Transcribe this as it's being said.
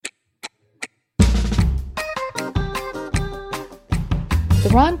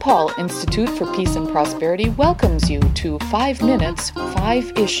The Ron Paul Institute for Peace and Prosperity welcomes you to 5 Minutes,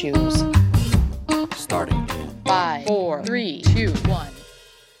 5 Issues. Starting in 5, 4, 3, 2, 1.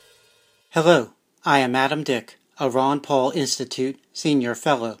 Hello, I am Adam Dick, a Ron Paul Institute Senior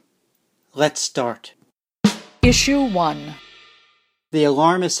Fellow. Let's start. Issue 1. The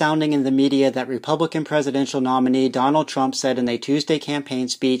alarm is sounding in the media that Republican presidential nominee Donald Trump said in a Tuesday campaign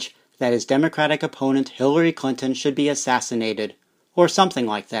speech that his Democratic opponent Hillary Clinton should be assassinated, or something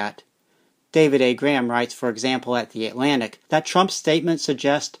like that. David A. Graham writes, for example, at The Atlantic, that Trump's statement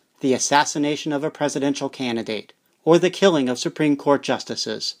suggests the assassination of a presidential candidate, or the killing of Supreme Court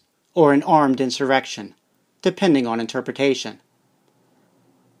justices, or an armed insurrection, depending on interpretation.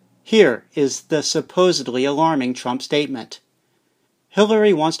 Here is the supposedly alarming Trump statement.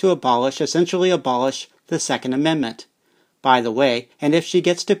 Hillary wants to essentially abolish the Second Amendment. By the way, and if she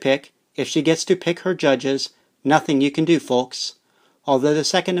gets to pick her judges, nothing you can do, folks. Although the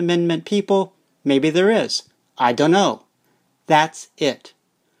Second Amendment people, maybe there is. I don't know. That's it.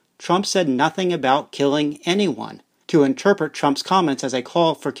 Trump said nothing about killing anyone. To interpret Trump's comments as a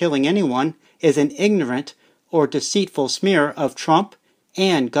call for killing anyone is an ignorant or deceitful smear of Trump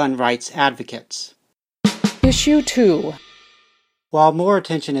and gun rights advocates. Issue 2. While more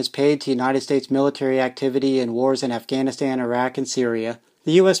attention is paid to United States military activity in wars in Afghanistan, Iraq, and Syria,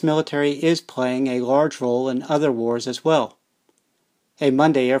 the U.S. military is playing a large role in other wars as well. A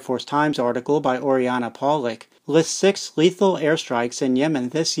Monday Air Force Times article by Oriana Paulik lists 6 lethal airstrikes in Yemen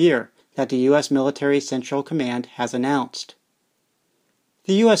this year that the U.S. Military Central Command has announced.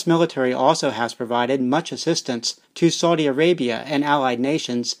 The U.S. military also has provided much assistance to Saudi Arabia and allied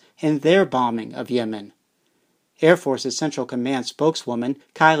nations in their bombing of Yemen. Air Force's Central Command spokeswoman,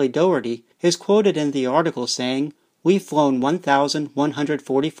 Kylie Doherty, is quoted in the article saying, "We've flown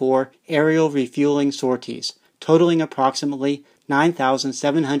 1,144 aerial refueling sorties, totaling approximately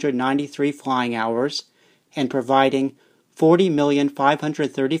 9,793 flying hours, and providing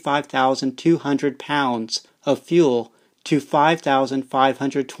 40,535,200 pounds of fuel to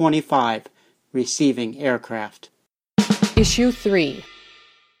 5,525 receiving aircraft." Issue 3.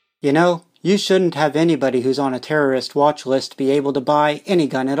 You know, you shouldn't have anybody who's on a terrorist watch list be able to buy any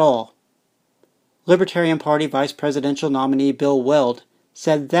gun at all. Libertarian Party Vice Presidential nominee Bill Weld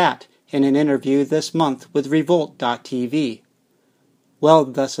said that in an interview this month with Revolt.tv.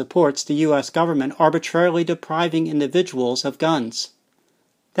 Weld thus supports the U.S. government arbitrarily depriving individuals of guns.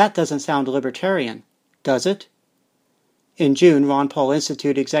 That doesn't sound libertarian, does it? In June, Ron Paul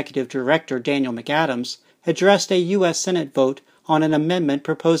Institute Executive Director Daniel McAdams addressed a U.S. Senate vote on an amendment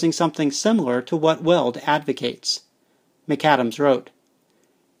proposing something similar to what Weld advocates. McAdams wrote,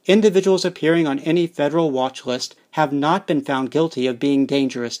 "Individuals appearing on any federal watch list have not been found guilty of being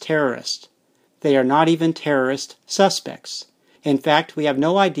dangerous terrorists. They are not even terrorist suspects. In fact, we have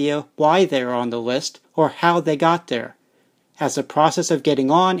no idea why they are on the list or how they got there, as the process of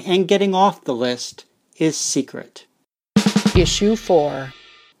getting on and getting off the list is secret." Issue 4.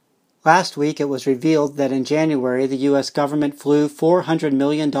 Last week it was revealed that in January the U.S. government flew $400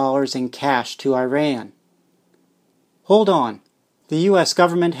 million in cash to Iran. Hold on. The U.S.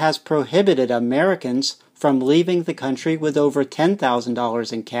 government has prohibited Americans from leaving the country with over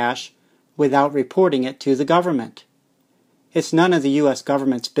 $10,000 in cash without reporting it to the government. It's none of the U.S.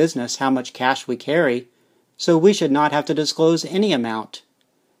 government's business how much cash we carry, so we should not have to disclose any amount.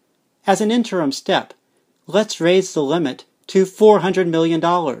 As an interim step, let's raise the limit to $400 million.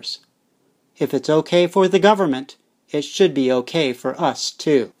 If it's okay for the government, it should be okay for us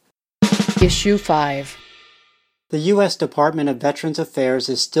too. Issue 5. The U.S. Department of Veterans Affairs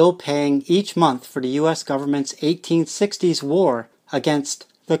is still paying each month for the U.S. government's 1860s war against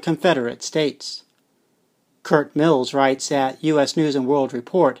the Confederate States. Kurt Mills writes at U.S. News & World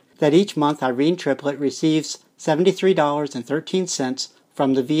Report that each month Irene Triplett receives $73.13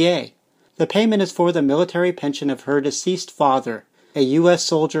 from the VA. The payment is for the military pension of her deceased father, a U.S.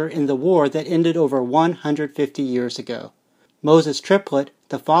 soldier in the war that ended over 150 years ago. Moses Triplett,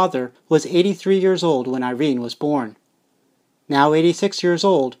 the father, was 83 years old when Irene was born. Now 86 years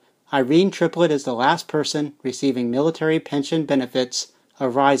old, Irene Triplett is the last person receiving military pension benefits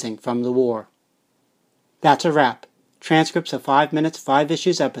arising from the war. That's a wrap. Transcripts of 5 Minutes, 5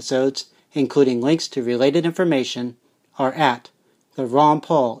 Issues episodes, including links to related information, are at the Ron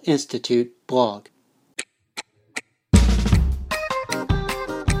Paul Institute blog.